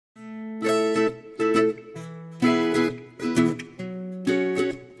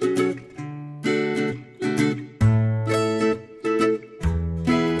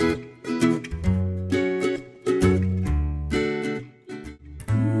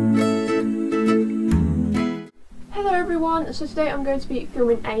everyone, so today I'm going to be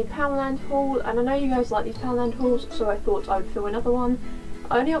filming a Poundland haul, and I know you guys like these Poundland hauls, so I thought I would film another one.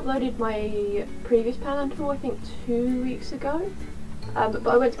 I only uploaded my previous Poundland haul I think 2 weeks ago, but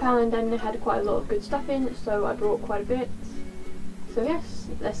I went to Poundland and they had quite a lot of good stuff in, so I brought quite a bit. So yes,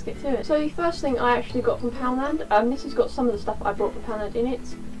 let's get to it. So the first thing I actually got from Poundland, this has got some of the stuff I brought from Poundland in it,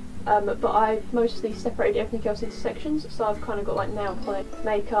 but I've mostly separated everything else into sections, so I've kind of got like nail polish,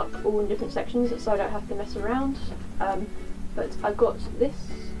 makeup, all in different sections, so I don't have to mess around. But I got this.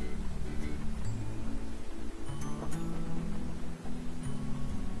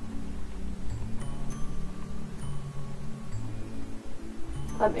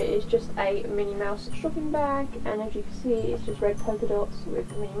 It is just a Minnie Mouse shopping bag, and as you can see it's just red polka dots with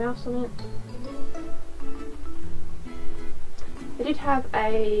Minnie Mouse on it. I did have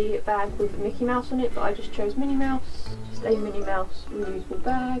a bag with Mickey Mouse on it, but I just chose Minnie Mouse. Just a Minnie Mouse reusable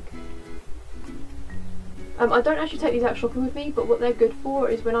bag. I don't actually take these out shopping with me, but what they're good for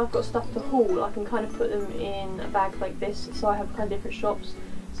is when I've got stuff to haul, I can kind of put them in a bag like this, so I have kind of different shops.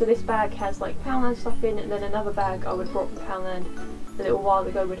 So this bag has like Poundland stuff in, and then another bag I would have brought from Poundland a little while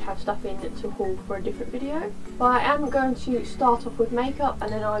ago would have stuff in to haul for a different video. But I am going to start off with makeup,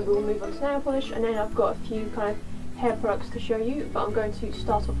 and then I will move on to nail polish, and then I've got a few kind of hair products to show you, but I'm going to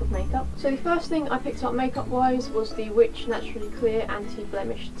start off with makeup. So the first thing I picked up makeup wise was the Witch Naturally Clear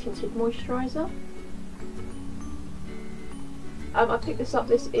Anti-Blemish Tinted Moisturiser. I picked this up,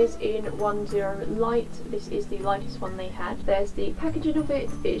 this is in 10 Light, this is the lightest one they had. There's the packaging of it,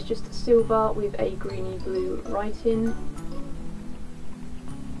 it's just silver with a greeny blue writing.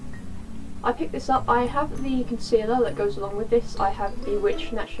 I picked this up, I have the concealer that goes along with this, I have the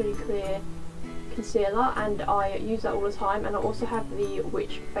Witch Naturally Clear concealer and I use that all the time, and I also have the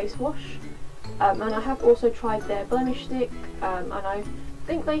Witch face wash, and I have also tried their blemish stick, and I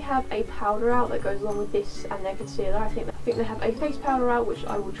think they have a powder out that goes along with this and their concealer. I think they have a face powder out which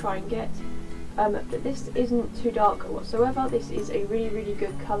I will try and get, but this isn't too dark whatsoever. This is a really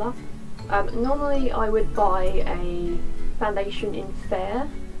good colour. Normally I would buy a foundation in fair,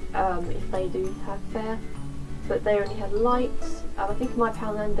 if they do have fair, but they only had light. I think in my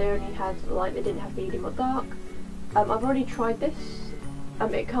Poundland they only had light, they didn't have medium or dark. I've already tried this.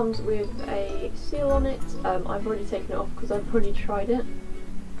 It comes with a seal on it. I've already taken it off because I've already tried it.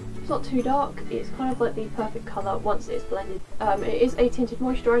 It's not too dark, it's kind of like the perfect colour once it's blended. It is a tinted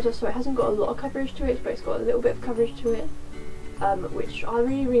moisturiser, so it hasn't got a lot of coverage to it, but it's got a little bit of coverage to it, which I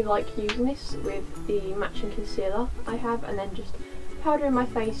really like using this with the matching concealer I have, and then just powdering my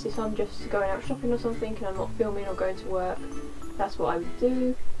face if I'm just going out shopping or something and I'm not filming or going to work. That's what I would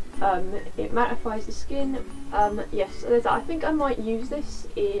do. It mattifies the skin. Yes, I think I might use this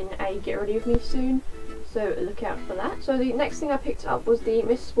in a Get Ready With Me soon, so look out for that. So the next thing I picked up was the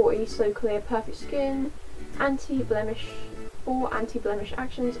Miss Sporty So Clear Perfect Skin Anti-Blemish, 4 anti-blemish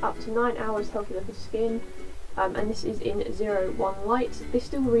actions, up to 9 hours healthy looking skin, and this is in 01 Light. This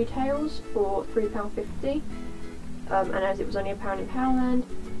still retails for £3.50, and as it was only £1 in Poundland.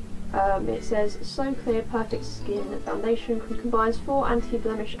 It says So Clear Perfect Skin Foundation combines 4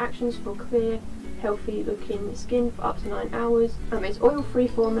 anti-blemish actions for clear, healthy looking skin for up to 9 hours. It's oil free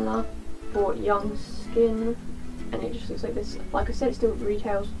formula for young skin, and it just looks like this. Like I said, it still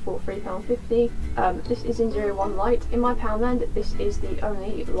retails for £3.50. This is in 01 Light. In my Poundland this is the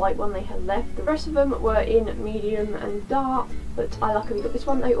only light one they had left. The rest of them were in medium and dark, but I luckily got this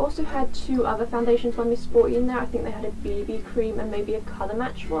one. They also had 2 other foundations by Miss Sporty in there. I think they had a BB cream and maybe a colour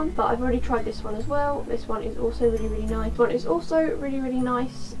match one, but I've already tried this one as well. This one is also really nice. This one is also really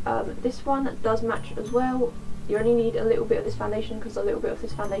nice. This one does match as well. You only need a little bit of this foundation because a little bit of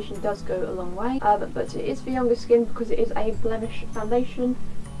this foundation does go a long way, but it is for younger skin because it is a blemish foundation.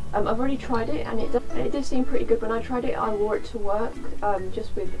 I've already tried it and it did seem pretty good when I tried it. I wore it to work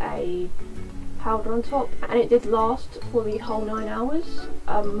just with a powder on top, and it did last for the whole 9 hours,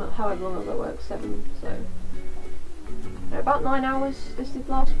 however long as I worked, 7, so about 9 hours this did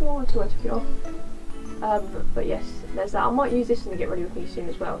last for until I took it off. But yes, there's that. I might use this in the Get Ready With Me soon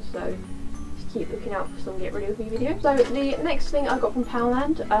as well, so keep looking out for some Get Ready With Me videos. So the next thing I got from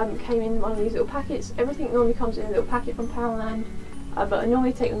Poundland came in one of these little packets. Everything normally comes in a little packet from Poundland, but I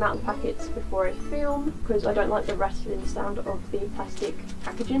normally take them out of the packets before I film because I don't like the rattling sound of the plastic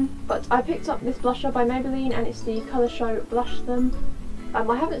packaging. But I picked up this blusher by Maybelline, and it's the Colour Show Blush Them.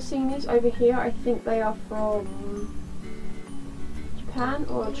 I haven't seen these over here. I think they are from Japan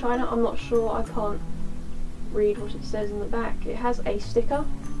or China, I'm not sure. I can't read what it says in the back. It has a sticker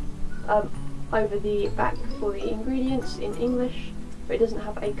over the back for the ingredients in English, but it doesn't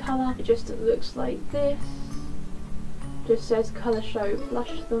have a colour. It just looks like this. Just says Colour Show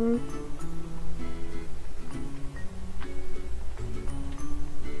Blush Them.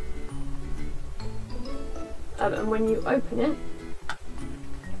 And when you open it,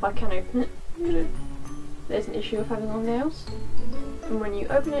 if I can open it, there's an issue of having long nails. And when you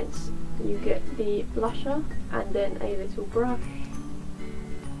open it, you get the blusher and then a little brush.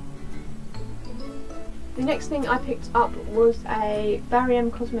 The next thing I picked up was a Barry M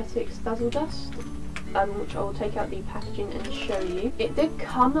Cosmetics Dazzle Dust, which I will take out the packaging and show you. It did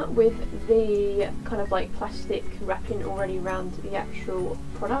come with the kind of like plastic wrapping already around the actual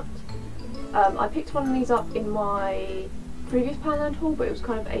product. I picked one of these up in my previous Poundland haul, but it was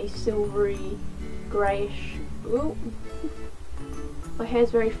kind of a silvery greyish. Ooh. My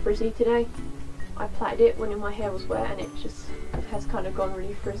hair's very frizzy today. I plaited it when my hair was wet and it has kind of gone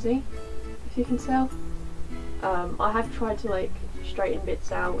really frizzy, if you can tell. I have tried to like straighten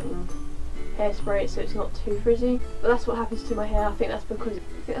bits out and hairspray it so it's not too frizzy, but that's what happens to my hair. I think that's because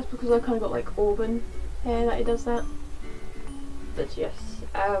I kind of got like auburn hair that it does that. But yes,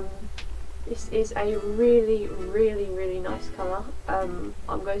 this is a really nice colour. I'm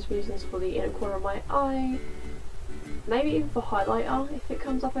going to be using this for the inner corner of my eye, maybe even for highlighter if it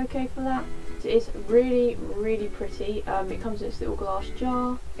comes up okay for that. It is really pretty. It comes in this little glass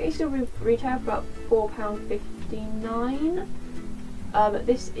jar. It still retail for about £4.59.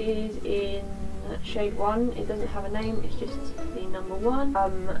 This is in shade 1. It doesn't have a name, it's just the number 1.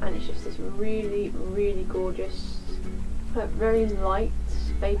 And it's just this really gorgeous, very light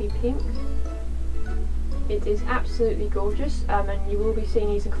baby pink. It is absolutely gorgeous, and you will be seeing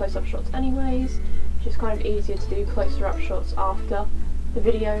these in close-up shots anyways. It's just kind of easier to do closer up shots after the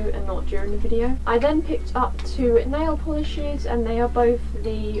video and not during the video. I then picked up 2 nail polishes, and they are both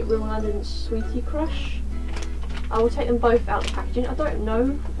the Rimmel London Sweetie Crush. I will take them both out of the packaging. I don't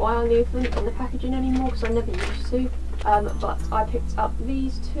know why I leave them in the packaging anymore because I never used to, but I picked up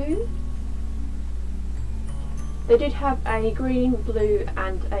these 2. They did have a green, blue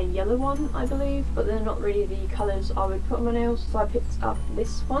and a yellow one, I believe, but they're not really the colours I would put on my nails, so I picked up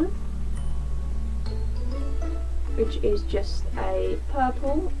this one, which is just a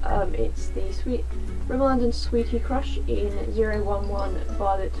purple. It's the Rimmel London Sweetie Crush in 011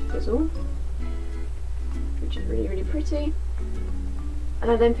 Violet Fizzle, which is really pretty.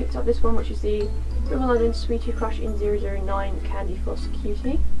 And I then picked up this one, which is the Rimmel London Sweetie Crush in 009 Candy Floss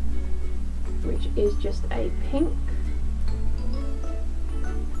Cutie, which is just a pink.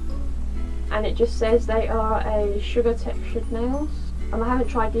 And it just says they are a sugar textured nails. I haven't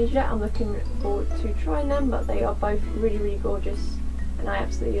tried these yet, I'm looking forward to trying them, but they are both really gorgeous and I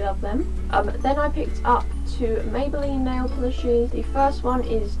absolutely love them. Then I picked up 2 Maybelline nail polishes. The first one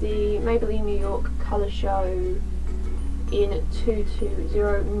is the Maybelline New York Colour Show in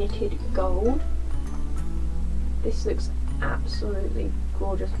 220 Knitted Gold. This looks absolutely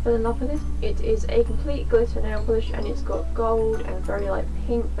gorgeous. I fell in love with this. It is a complete glitter nail polish and it's got gold and very light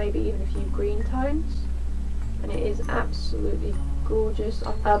pink, maybe even a few green tones. And it is absolutely gorgeous.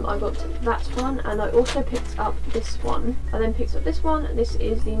 I got that one, and I also picked up this one. I then picked up this one. This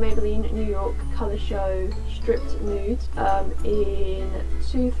is the Maybelline New York Colour Show Stripped Nude in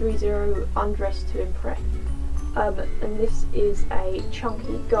 230 Undressed to Impress. And this is a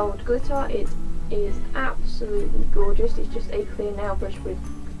chunky gold glitter. It is absolutely gorgeous. It's just a clear nail brush with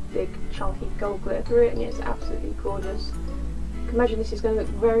big chunky gold glitter through it, and it's absolutely gorgeous. I can imagine this is going to look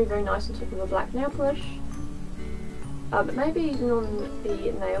very nice on top of a black nail polish. Maybe even on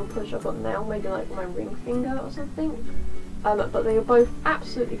the nail polish I've got now, maybe like my ring finger or something. But they are both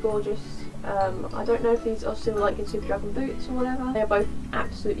absolutely gorgeous. I don't know if these are still like in Super Dragon boots or whatever. They are both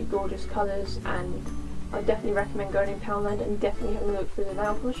absolutely gorgeous colours, and I definitely recommend going in Poundland and definitely having a look through the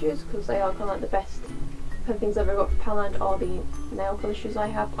nail polishes, because they are kind of like the best kind of things I've ever got for Poundland are the nail polishes I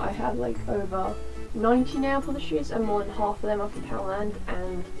have. I have like over 90 nail polishes and more than half of them are for Poundland,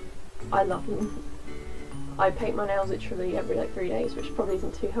 and I love them. I paint my nails literally every like 3 days, which probably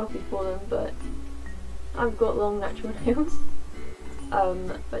isn't too healthy for them, but I've got long natural nails.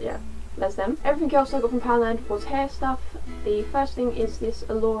 But yeah, there's them. Everything else I got from Poundland was hair stuff. The first thing is this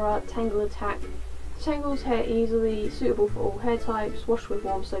Allura Tangle Attack. Tangles hair easily, suitable for all hair types, washed with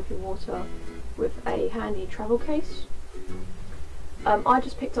warm soapy water with a handy travel case. I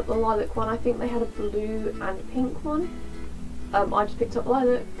just picked up the lilac one. I think they had a blue and pink one. I just picked up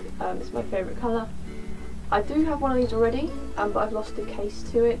lilac, it's my favourite colour. I do have one of these already, but I've lost the case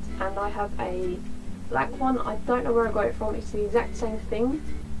to it, and I have a black one. I don't know where I got it from. It's the exact same thing,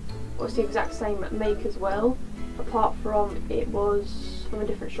 or it's the exact same make as well, apart from it was from a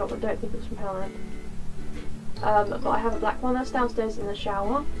different shop. I don't think it was from Poundland. But I have a black one that's downstairs in the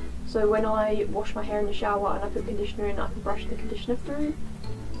shower, so when I wash my hair in the shower and I put conditioner in, I can brush the conditioner through.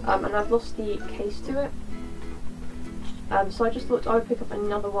 And I've lost the case to it. So I just thought I would pick up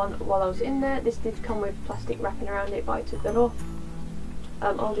another one while I was in there. This did come with plastic wrapping around it, but I took that off.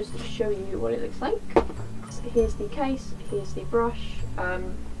 I'll just show you what it looks like. So here's the case, here's the brush.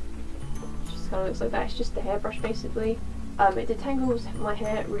 Just kind of looks like that. It's just the hairbrush basically. It detangles my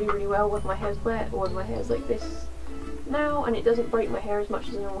hair really well whether my hair's wet or whether my hair's like this now, and it doesn't break my hair as much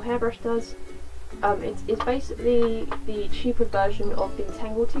as a normal hairbrush does. It's basically the cheaper version of the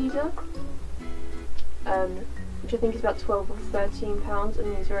Tangle Teaser, which I think is about £12 or £13,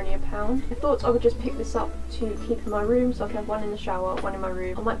 and these are only £1. I thought I would just pick this up to keep in my room, so I can have one in the shower, one in my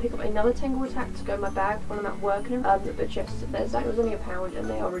room. I might pick up another Tangle Attack to go in my bag when I'm at work, but just that was only £1, and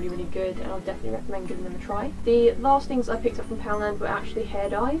they are really good, and I'll definitely recommend giving them a try. The last things I picked up from Poundland were actually hair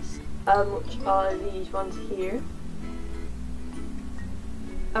dyes, which are these ones here.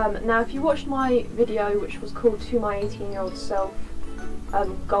 Now if you watched my video which was called To My 18-year-old Self,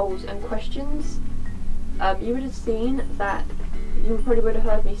 Goals and Questions, you would have seen that, you probably would have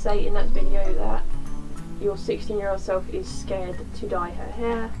heard me say in that video that your 16-year-old self is scared to dye her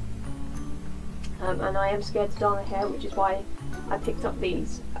hair, and I am scared to dye my hair, which is why I picked up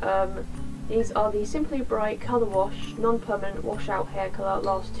these. These are the Simply Bright Colour Wash Non-Permanent Wash Out Hair Colour,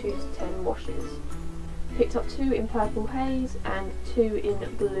 last 2 to 10 washes. Picked up 2 in Purple Haze and 2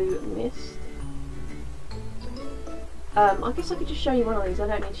 in Blue Mist. I guess I could just show you one of these, I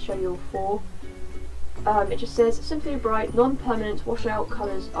don't need to show you all 4. It just says, Simply Bright non-permanent washout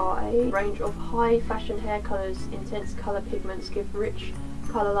colours are a range of high fashion hair colours. Intense colour pigments give rich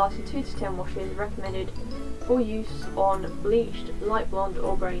colour lasting 2 to 10 washes, recommended for use on bleached, light blonde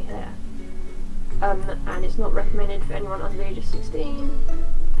or grey hair. And it's not recommended for anyone under the age of 16,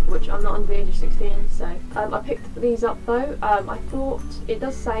 which I'm not under the age of 16, so I picked these up though. I thought it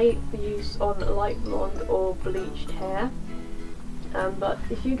does say for use on light blonde or bleached hair, but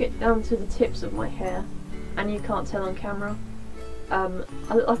if you get down to the tips of my hair, and you can't tell on camera, I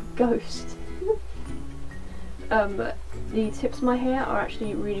look like a ghost. But the tips of my hair are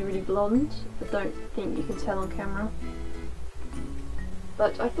actually really blonde. I don't think you can tell on camera.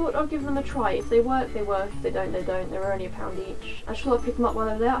 But I thought I'd give them a try. If they work, they work. If they don't, they don't. They were only £1 each. I just thought I'd pick them up while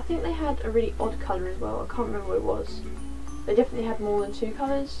they were there. I think they had a really odd colour as well. I can't remember what it was. They definitely had more than 2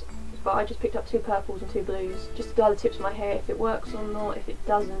 colours, but I just picked up 2 purples and 2 blues just to dye the tips of my hair. If it works or not, if it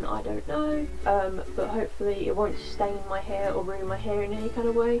doesn't, I don't know. But hopefully it won't stain my hair or ruin my hair in any kind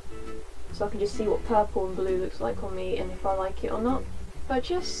of way. So I can just see what purple and blue looks like on me and if I like it or not. But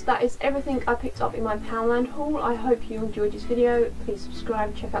yes, that is everything I picked up in my Poundland haul. I hope you enjoyed this video. Please subscribe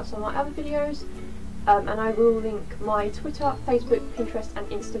and check out some of my other videos. And I will link my Twitter, Facebook, Pinterest and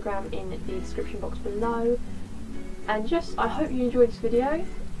Instagram in the description box below. And yes, I hope you enjoyed this video.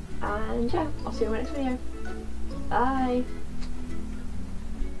 And yeah, I'll see you in my next video. Bye!